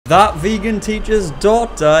That vegan teacher's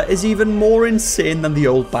daughter is even more insane than the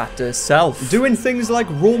old bat herself, doing things like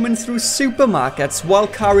roaming through supermarkets while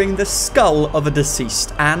carrying the skull of a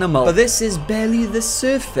deceased animal. But this is barely the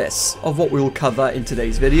surface of what we'll cover in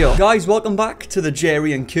today's video. Guys, welcome back to the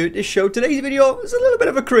Jerry and Curtis show. Today's video is a little bit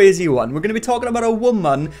of a crazy one. We're going to be talking about a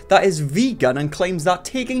woman that is vegan and claims that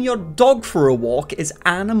taking your dog for a walk is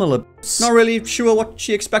animal abuse. Not really sure what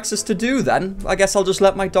she expects us to do then. I guess I'll just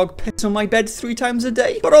let my dog piss on my bed 3 times a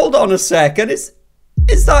day. But hold on a second, is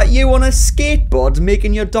that you on a skateboard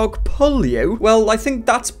making your dog pull you? Well, I think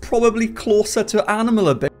that's probably closer to animal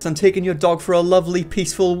abuse than taking your dog for a lovely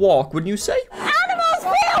peaceful walk, wouldn't you say? Animals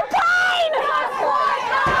feel pain!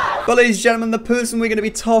 But ladies and gentlemen, the person we're going to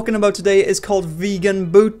be talking about today is called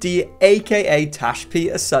Vegan Booty, aka Tash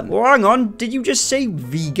Peterson. Well, hang on, did you just say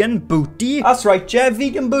vegan booty? That's right, Jay,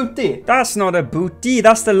 Vegan Booty. That's not a booty,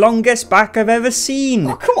 that's the longest back I've ever seen.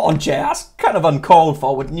 Oh, come on, Jay, that's kind of uncalled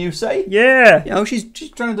for, wouldn't you say? Yeah. You know, she's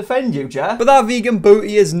trying to defend you, Jay. But that Vegan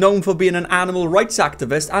Booty is known for being an animal rights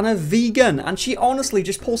activist and a vegan, and she honestly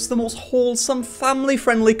just posts the most wholesome,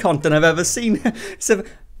 family-friendly content I've ever seen. So,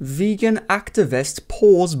 vegan activist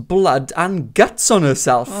pours blood and guts on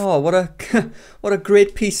herself. Oh, what a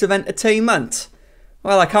great piece of entertainment.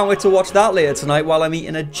 Well, I can't wait to watch that later tonight while I'm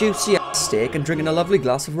eating a juicy steak and drinking a lovely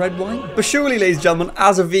glass of red wine. But surely, ladies and gentlemen,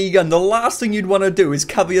 as a vegan, the last thing you'd want to do is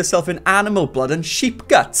cover yourself in animal blood and sheep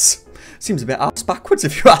guts. Seems a bit ass backwards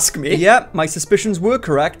if you ask me. Yeah, my suspicions were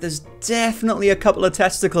correct. There's definitely a couple of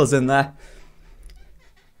testicles in there.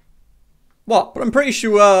 What? But I'm pretty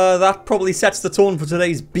sure that probably sets the tone for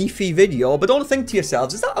today's beefy video. But don't think to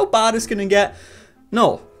yourselves, is that how bad it's going to get?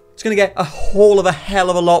 No, it's going to get a whole of a hell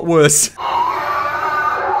of a lot worse.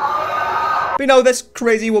 But you know, this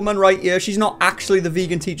crazy woman right here, she's not actually the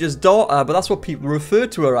vegan teacher's daughter, but that's what people refer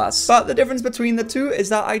to her as. But the difference between the two is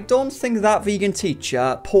that I don't think that vegan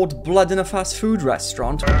teacher poured blood in a fast food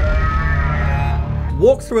restaurant,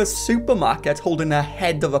 walked through a supermarket holding a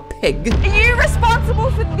head of a pig, Are you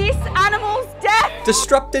responsible for this animal's death?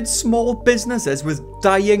 disrupted small businesses with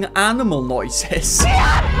dying animal noises, You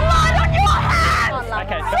have blood on your hands!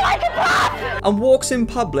 Psychopath! and walks in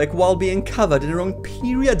public while being covered in her own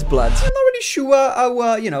period blood. I'm not really sure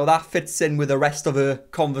how, you know, that fits in with the rest of her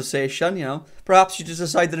conversation, you know. Perhaps she just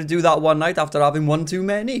decided to do that one night after having one too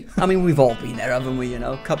many. I mean, we've all been there, haven't we, you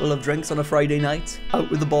know? Couple of drinks on a Friday night,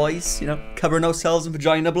 out with the boys, you know, covering ourselves in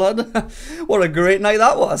vagina blood. What a great night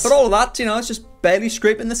that was. But all of that, you know, it's just barely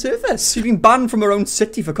scraping the surface. She's been banned from her own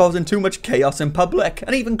city for causing too much chaos in public,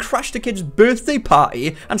 and even crashed a kid's birthday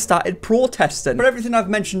party and started protesting. But everything I've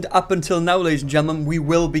mentioned up until now, ladies and gentlemen, we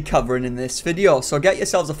will be covering in this video, so get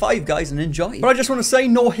yourselves a 5, guys, and enjoy. But I just want to say,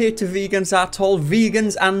 no hate to vegans at all.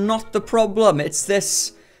 Vegans are not the problem. It's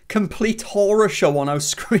this complete horror show on our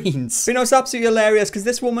screens. You know, it's absolutely hilarious because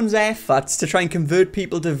this woman's efforts to try and convert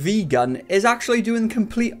people to vegan is actually doing the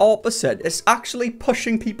complete opposite. It's actually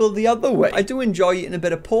pushing people the other way. I do enjoy eating a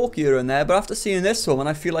bit of pork here and there, but after seeing this woman,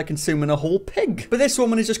 I feel like consuming a whole pig. But this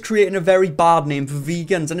woman is just creating a very bad name for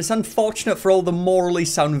vegans, and it's unfortunate for all the morally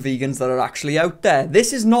sound vegans that are actually out there.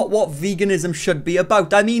 This is not what veganism should be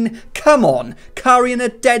about. I mean, come on, carrying a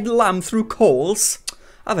dead lamb through coals?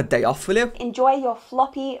 Have a day off, will you? Enjoy your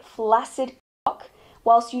floppy, flaccid cock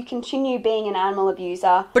whilst you continue being an animal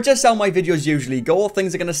abuser. But just how my videos usually go,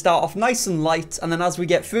 things are going to start off nice and light, and then as we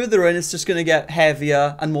get further in, it's just going to get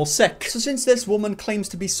heavier and more sick. So since this woman claims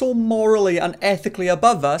to be so morally and ethically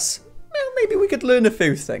above us, well, maybe we could learn a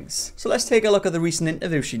few things. So let's take a look at the recent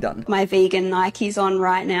interview she done. My vegan Nikes on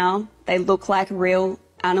right now. They look like real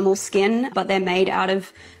animal skin, but they're made out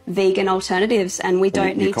of vegan alternatives, and we don't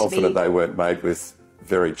need to be... You're confident they weren't made with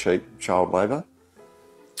very cheap child labour?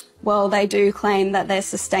 Well, they do claim that they're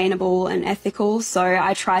sustainable and ethical, so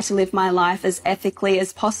I try to live my life as ethically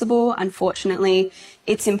as possible. Unfortunately,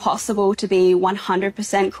 it's impossible to be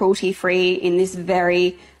 100% cruelty-free in this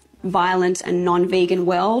very violent and non-vegan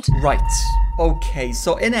world. Right. Okay,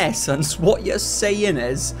 so in essence, what you're saying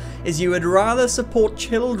is you would rather support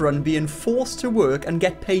children being forced to work and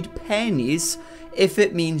get paid pennies if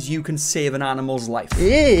it means you can save an animal's life.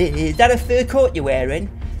 Is that a fur coat you're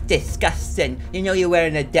wearing? Disgusting. You know you're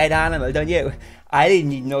wearing a dead animal, don't you? I didn't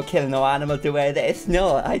need no kill no animal to wear this.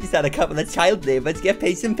 No, I just had a couple of child labour to get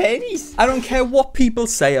paid some pennies. I don't care what people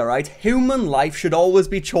say, alright? Human life should always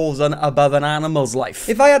be chosen above an animal's life.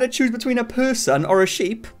 If I had to choose between a person or a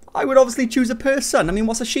sheep, I would obviously choose a person. I mean,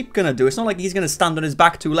 what's a sheep gonna do? It's not like he's gonna stand on his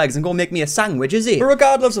back 2 legs and go make me a sandwich, is he? But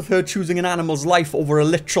regardless of her choosing an animal's life over a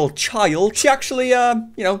literal child, she actually,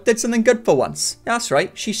 you know, did something good for once. That's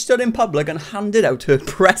right, she stood in public and handed out her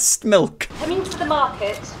breast milk. Coming to the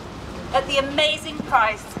market at the amazing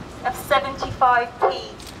price of 75p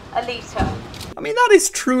a litre. I mean, that is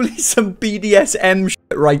truly some BDSM shit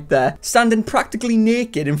right there. Standing practically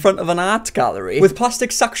naked in front of an art gallery with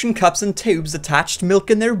plastic suction cups and tubes attached,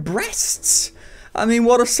 milking their breasts. I mean,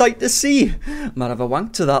 what a sight to see. Might have a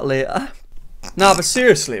wank to that later. Nah, but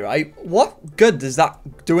seriously, right? What good is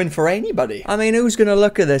that doing for anybody? I mean, who's gonna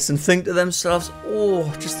look at this and think to themselves,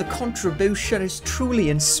 oh, just the contribution is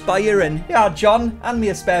truly inspiring. Yeah, John, hand me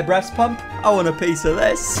a spare breast pump. I want a piece of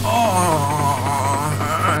this.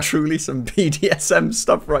 Oh, truly some BDSM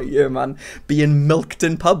stuff right here, man. Being milked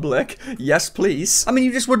in public. Yes, please. I mean,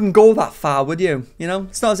 you just wouldn't go that far, would you? You know,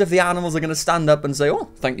 it's not as if the animals are gonna stand up and say, oh,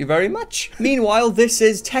 thank you very much. Meanwhile, this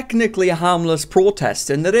is technically a harmless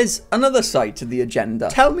protest, and there is another side to the agenda.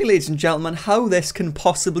 Tell me, ladies and gentlemen, how this can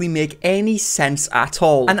possibly make any sense at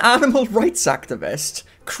all. An animal rights activist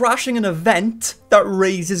crashing an event that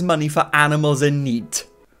raises money for animals in need.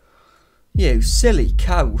 You silly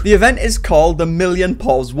cow. The event is called the Million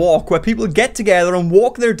Paws Walk, where people get together and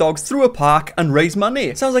walk their dogs through a park and raise money.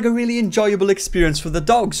 It sounds like a really enjoyable experience for the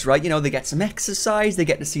dogs, right? You know, they get some exercise, they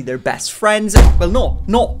get to see their best friends. Well,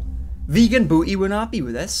 no. Vegan Booty weren't happy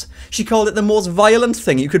with this. She called it the most violent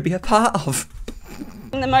thing you could be a part of.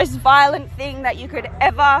 The most violent thing that you could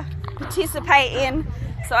ever participate in,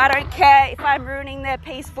 so I don't care if I'm ruining their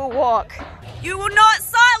peaceful walk. You will not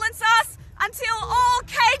silence us until all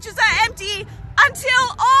cages are empty, until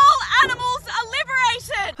all animals are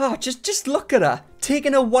liberated. Oh, just look at her.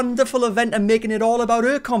 Taking a wonderful event and making it all about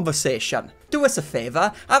her conversation. Do us a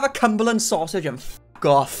favour, have a Cumberland sausage and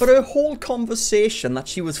off. But her whole conversation that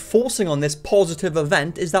she was forcing on this positive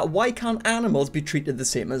event is that why can't animals be treated the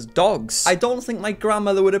same as dogs? I don't think my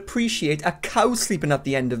grandmother would appreciate a cow sleeping at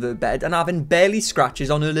the end of her bed and having barely scratches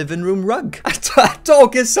on her living room rug. A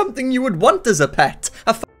dog is something you would want as a pet.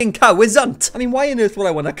 A fucking cow isn't. I mean, why on earth would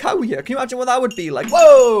I want a cow here? Can you imagine what that would be like?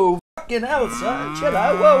 Whoa! Fucking hell, sir. Chill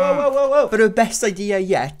out. Whoa, whoa, whoa, whoa, whoa. But her best idea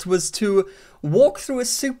yet was to walk through a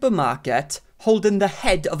supermarket holding the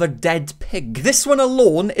head of a dead pig. This one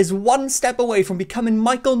alone is one step away from becoming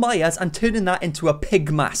Michael Myers and turning that into a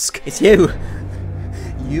pig mask. It's you.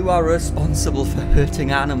 You are responsible for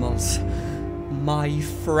hurting animals. My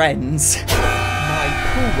friends. My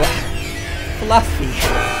poor, fluffy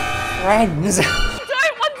friends. I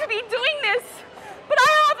don't want to be doing this, but I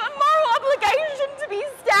have a moral obligation to be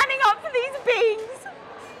standing up for these beings.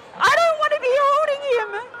 I don't want to be holding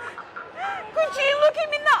him. Could you look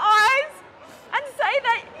him in the eyes and say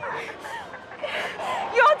that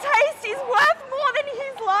your taste is worth more than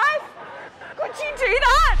his life? Could you do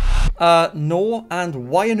that? No, and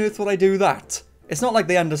why on earth would I do that? It's not like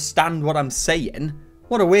they understand what I'm saying.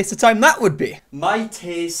 What a waste of time that would be. My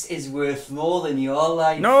taste is worth more than your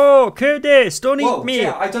life. No, Curtis, don't Whoa, eat me.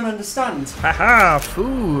 yeah, I don't understand. Haha,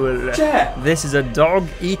 fool. Yeah. This is a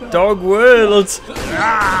dog-eat-dog world.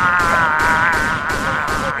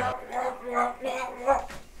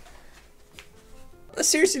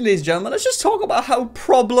 Seriously, ladies and gentlemen, let's just talk about how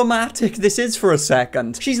problematic this is for a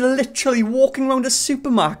second. She's literally walking around a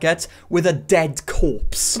supermarket with a dead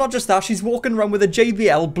corpse. Not just that, she's walking around with a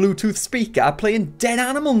JBL Bluetooth speaker playing dead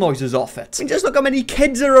animal noises off it. I mean, just look how many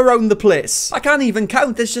kids are around the place. I can't even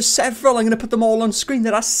count, there's just several. I'm going to put them all on screen.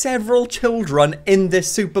 There are several children in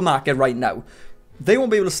this supermarket right now. They won't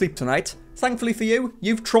be able to sleep tonight. Thankfully for you,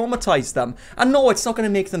 you've traumatized them. And no, it's not going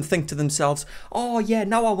to make them think to themselves, oh yeah,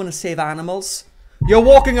 now I want to save animals. You're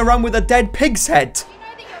walking around with a dead pig's head. Do you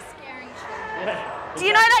know that you're scaring children? Do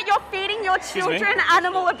you know that you're feeding your children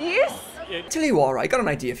animal abuse? Tell you what, I got an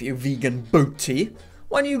idea for you, vegan booty.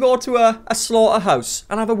 Why don't you go to a slaughterhouse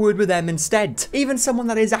and have a word with them instead? Even someone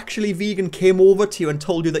that is actually vegan came over to you and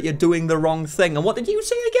told you that you're doing the wrong thing. And what did you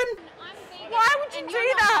say again? Why would you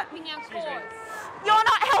do that? You're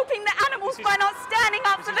not helping the animals by not standing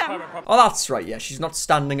up for them. Oh, that's right, yeah. She's not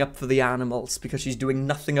standing up for the animals because she's doing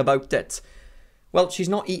nothing about it. Well, she's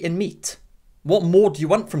not eating meat. What more do you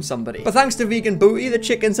want from somebody? But thanks to Vegan Booty, the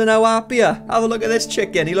chickens are now happier. Have a look at this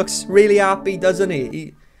chicken. He looks really happy, doesn't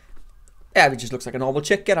he? Yeah, he just looks like a normal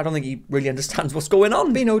chicken. I don't think he really understands what's going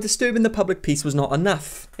on. But you know, disturbing the public peace was not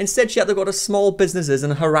enough. Instead, she had to go to small businesses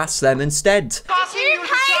and harass them instead. You pay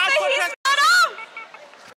for his murder!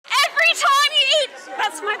 Every time you eat,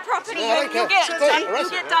 that's my property. You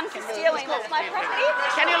get done for stealing. That's my property.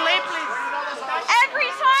 Can you leave, please? Every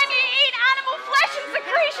time you eat animal flesh and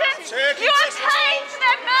secretions, you are paying for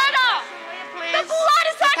their murder. The blood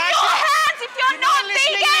is on your hands if you're not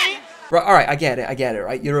vegan. Right, alright, I get it,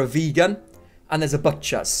 right? You're a vegan, and there's a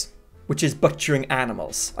butcher's, which is butchering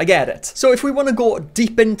animals. I get it. So if we want to go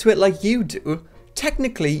deep into it like you do,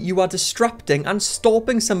 technically you are disrupting and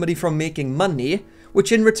stopping somebody from making money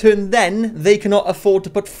which in return then they cannot afford to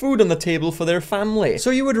put food on the table for their family. So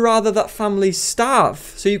you would rather that families starve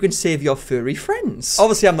so you can save your furry friends.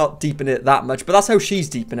 Obviously, I'm not deep in it that much, but that's how she's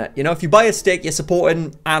deep in it. You know, if you buy a steak, you're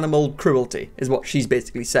supporting animal cruelty, is what she's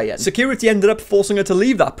basically saying. Security ended up forcing her to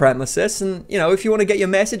leave that premises, and, you know, if you want to get your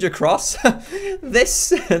message across,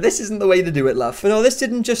 this isn't the way to do it, love. But no, this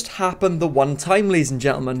didn't just happen the one time, ladies and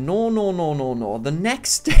gentlemen. No. The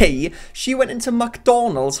next day, she went into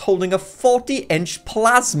McDonald's holding a 40-inch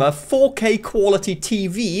plasma 4K quality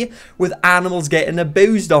TV with animals getting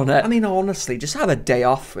abused on it. I mean, honestly, just have a day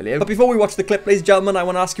off, will you? But before we watch the clip, ladies and gentlemen, I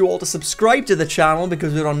want to ask you all to subscribe to the channel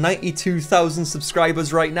because we're on 92,000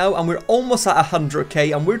 subscribers right now, and we're almost at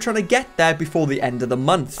 100k, and we're trying to get there before the end of the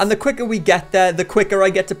month. And the quicker we get there, the quicker I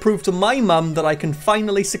get to prove to my mum that I can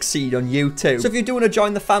finally succeed on YouTube. So if you do want to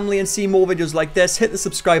join the family and see more videos like this, hit the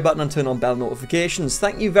subscribe button and turn on bell notifications.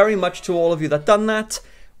 Thank you very much to all of you that done that.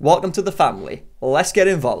 Welcome to the family. Let's get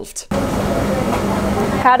involved.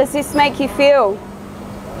 How does this make you feel?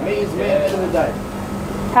 Me is me at the end of the day.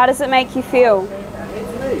 How does it make you feel?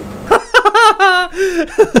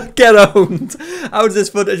 Get owned. How does this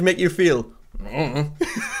footage make you feel?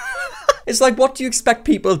 It's like, what do you expect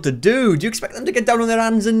people to do? Do you expect them to get down on their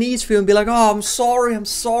hands and knees for you and be like, oh, I'm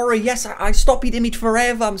sorry. Yes, I stop eating meat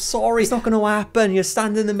forever. I'm sorry. It's not going to happen. You're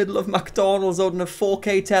standing in the middle of McDonald's holding a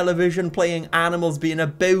 4K television playing animals being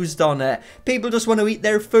abused on it. People just want to eat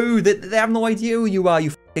their food. They have no idea who you are,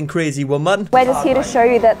 you fucking crazy woman. We're just here to show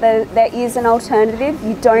you that there is an alternative.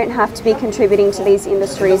 You don't have to be contributing to these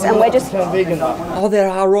industries, and we're just... Oh, there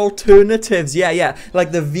are alternatives. Yeah.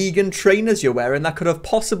 Like the vegan trainers you're wearing that could have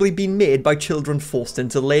possibly been made by children forced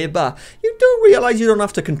into labour. You do realise you don't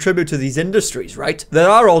have to contribute to these industries, right? There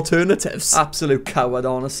are alternatives. Absolute coward,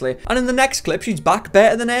 honestly. And in the next clip, she's back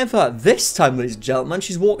better than ever. This time, ladies and gentlemen,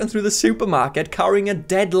 she's walking through the supermarket carrying a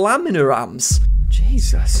dead lamb in her arms.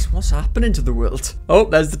 Jesus, what's happening to the world? Oh,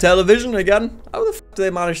 there's the television again. How the f do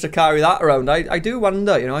they manage to carry that around? I do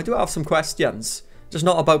wonder, you know, I do have some questions. Just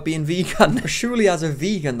not about being vegan. Surely as a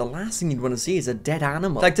vegan, the last thing you'd want to see is a dead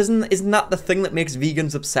animal. Like, isn't that the thing that makes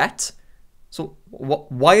vegans upset? So,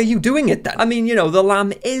 why are you doing it then? I mean, you know, the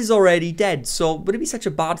lamb is already dead, so would it be such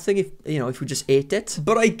a bad thing if, you know, if we just ate it?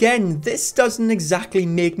 But again, this doesn't exactly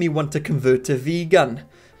make me want to convert to vegan.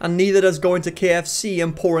 And neither does going to KFC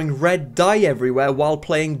and pouring red dye everywhere while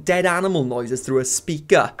playing dead animal noises through a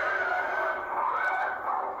speaker.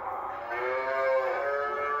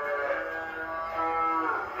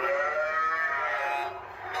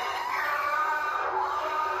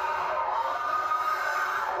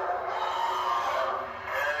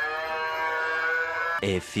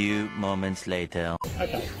 A few moments later.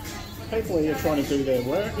 Okay. People here trying to do their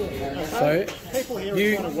work. So,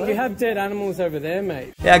 you have dead animals over there,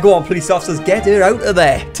 mate. Yeah, go on, police officers, get her out of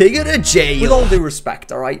there. Take her to jail. With all due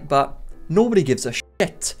respect, alright, but nobody gives a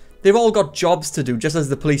shit. They've all got jobs to do, just as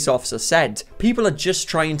the police officer said. People are just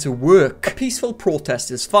trying to work. A peaceful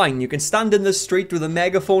protest is fine. You can stand in the street with a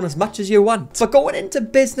megaphone as much as you want. But going into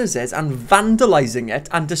businesses and vandalising it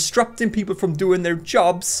and disrupting people from doing their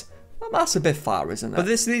jobs... well, that's a bit far, isn't it? But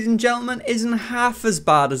this, ladies and gentlemen, isn't half as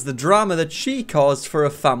bad as the drama that she caused for a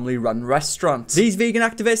family-run restaurant. These vegan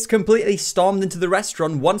activists completely stormed into the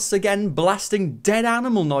restaurant, once again blasting dead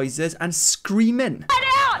animal noises and screaming. Get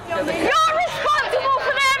out! You're responsible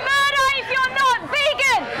for their murder if you're not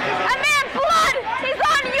vegan! And their blood is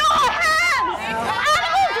on your hands!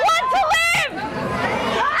 Animals want to live!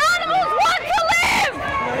 Animals want to live!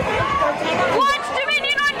 Watch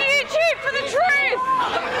Dominion on YouTube for the truth!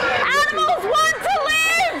 Animals want to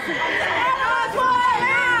live!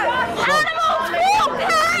 Animals feel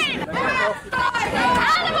pain!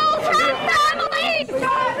 Animals have families!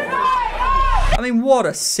 I mean, what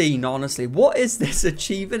a scene, honestly. What is this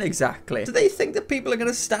achieving exactly? Do they think that people are going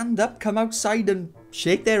to stand up, come outside and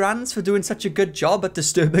shake their hands for doing such a good job at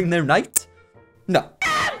disturbing their night? No.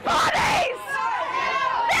 Their bodies!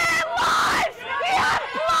 Their lives! You have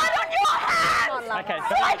blood on your hands! Okay,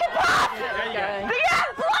 Psychopath! You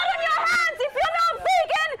have blood on your hands! If you're not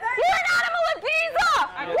vegan, you're an animal abuser!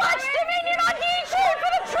 Watch Dominion on YouTube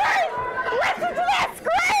for the truth! Listen to their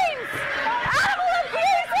screams! Animal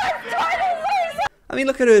abusers! Total losers! I mean,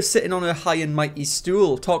 look at her sitting on her high and mighty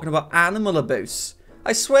stool, talking about animal abuse.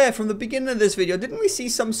 I swear, from the beginning of this video, didn't we see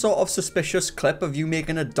some sort of suspicious clip of you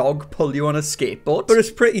making a dog pull you on a skateboard? But it's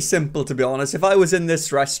pretty simple, to be honest. If I was in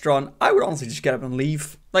this restaurant, I would honestly just get up and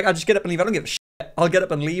leave. Like, I'd just get up and leave. I don't give a shit. I'll get up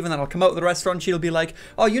and leave, and then I'll come out of the restaurant. She'll be like,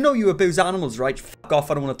 oh, you know you abuse animals, right? Fuck off,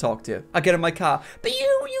 I don't want to talk to you. I get in my car. But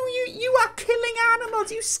you are killing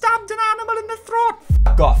animals. You stabbed an animal in the throat.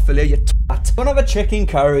 Fuck off, Philly, you twat. Don't have a chicken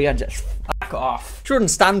curry and just fuck Fuck off. She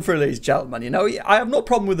wouldn't stand for it, ladies and gentlemen, you know. I have no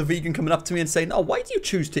problem with a vegan coming up to me and saying, oh, why do you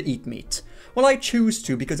choose to eat meat? Well, I choose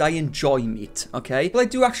to because I enjoy meat, okay? But I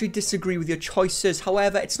do actually disagree with your choices.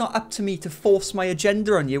 However, it's not up to me to force my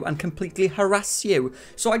agenda on you and completely harass you.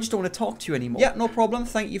 So I just don't want to talk to you anymore. Yeah, no problem.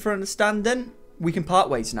 Thank you for understanding. We can part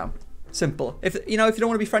ways now. Simple. If you don't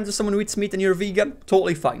want to be friends with someone who eats meat and you're a vegan,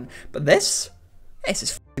 totally fine. But this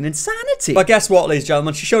is fucking insanity. But guess what, ladies and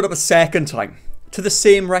gentlemen? She showed up a second time to the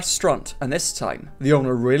same restaurant. And this time, the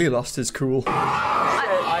owner really lost his cool.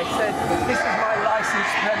 I said, this is my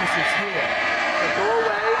licensed premises here. So go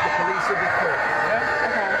away, the police will be called.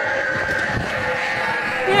 Yeah? Okay.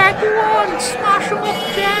 Yeah, go on, smash him up,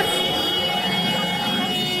 Jeff.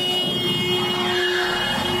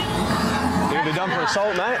 You'll be done for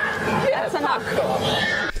assault, mate. That's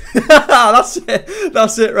enough.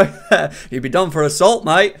 That's it right there. You'd be done for assault,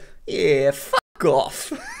 mate. Yeah, fuck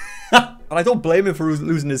off. And I don't blame him for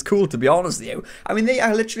losing his cool, to be honest with you. I mean, they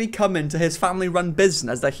are literally come into his family-run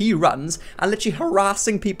business that he runs and literally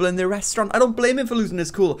harassing people in their restaurant. I don't blame him for losing his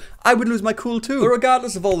cool. I would lose my cool too. But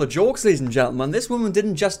regardless of all the jokes, ladies and gentlemen, this woman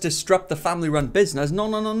didn't just disrupt the family-run business. No,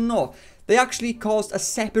 no, no, no. They actually caused a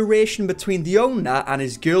separation between the owner and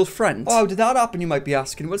his girlfriend. Oh, how did that happen, you might be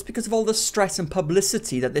asking? Well, it's because of all the stress and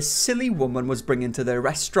publicity that this silly woman was bringing to their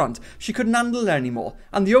restaurant. She couldn't handle it anymore.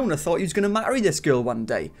 And the owner thought he was going to marry this girl one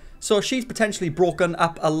day. So she's potentially broken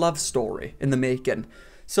up a love story in the making.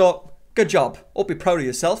 So, good job. Hope you're proud of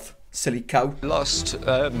yourself, silly cow. Lost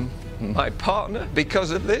my partner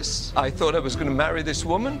because of this. I thought I was going to marry this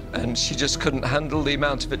woman and she just couldn't handle the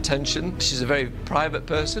amount of attention. She's a very private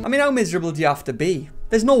person. I mean, how miserable do you have to be?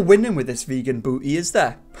 There's no winning with this vegan booty, is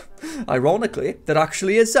there? Ironically, there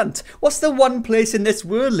actually isn't. What's the one place in this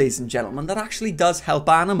world, ladies and gentlemen, that actually does help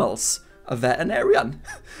animals? A veterinarian.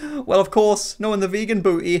 Well, of course, knowing the vegan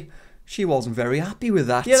booty, she wasn't very happy with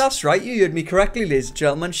that. Yeah, that's right, you heard me correctly, ladies and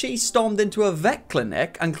gentlemen. She stormed into a vet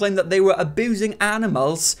clinic and claimed that they were abusing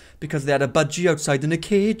animals because they had a budgie outside in a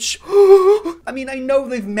cage. I mean, I know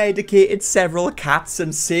they've medicated several cats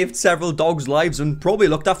and saved several dogs' lives and probably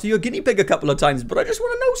looked after your guinea pig a couple of times, but I just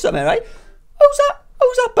want to know something, right?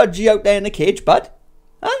 Who's that budgie out there in the cage, bud?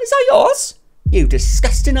 Huh? Is that yours? You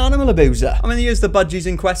disgusting animal abuser. I mean, here's the budgies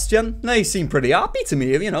in question. They seem pretty happy to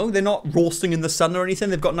me, you know. They're not roasting in the sun or anything.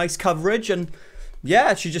 They've got nice coverage and,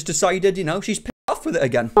 yeah, she just decided, you know, she's pissed off with it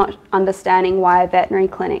again. Not understanding why a veterinary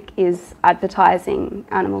clinic is advertising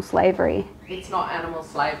animal slavery. It's not animal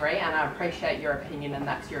slavery, and I appreciate your opinion, and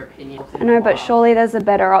that's your opinion. I know, but surely there's a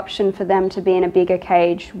better option for them to be in a bigger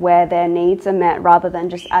cage where their needs are met rather than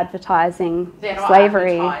just advertising They're not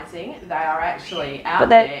slavery. Advertising, they are actually out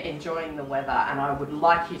there enjoying the weather, and I would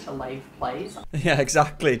like you to leave, please. Yeah,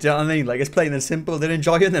 exactly. Do you know what I mean? Like, it's plain and simple. They're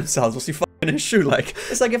enjoying themselves. What's the fucking issue? Like,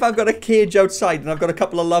 it's like if I've got a cage outside and I've got a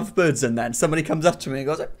couple of lovebirds in there, and somebody comes up to me and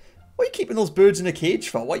goes, "What are you keeping those birds in a cage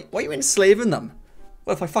for? Why are you enslaving them?"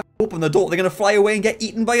 Well, if I fucking open the door, they're going to fly away and get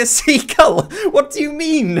eaten by a seagull. What do you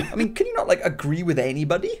mean? I mean, can you not, like, agree with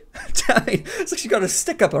anybody? Do you know what I mean? It's like she's got a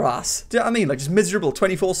stick up her ass. Do you know what I mean? Like, just miserable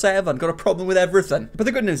 24/7, got a problem with everything. But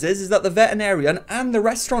the good news is that the veterinarian and the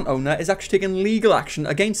restaurant owner is actually taking legal action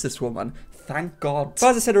against this woman. Thank God. But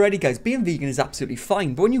as I said already, guys, being vegan is absolutely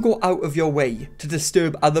fine. But when you go out of your way to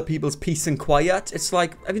disturb other people's peace and quiet, it's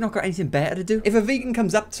like, have you not got anything better to do? If a vegan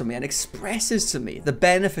comes up to me and expresses to me the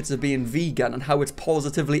benefits of being vegan and how it's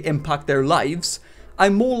positively impact their lives,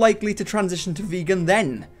 I'm more likely to transition to vegan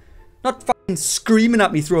then. Not fucking screaming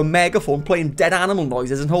at me through a megaphone, playing dead animal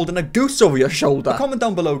noises and holding a goose over your shoulder. But comment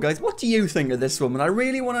down below, guys, what do you think of this woman? I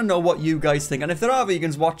really want to know what you guys think. And if there are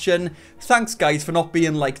vegans watching, thanks, guys, for not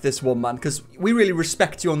being like this woman, because we really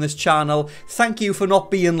respect you on this channel. Thank you for not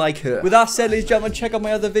being like her. With that said, ladies and gentlemen, check out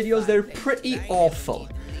my other videos. They're pretty awful.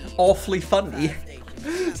 Awfully funny.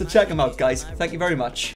 So check them out, guys. Thank you very much.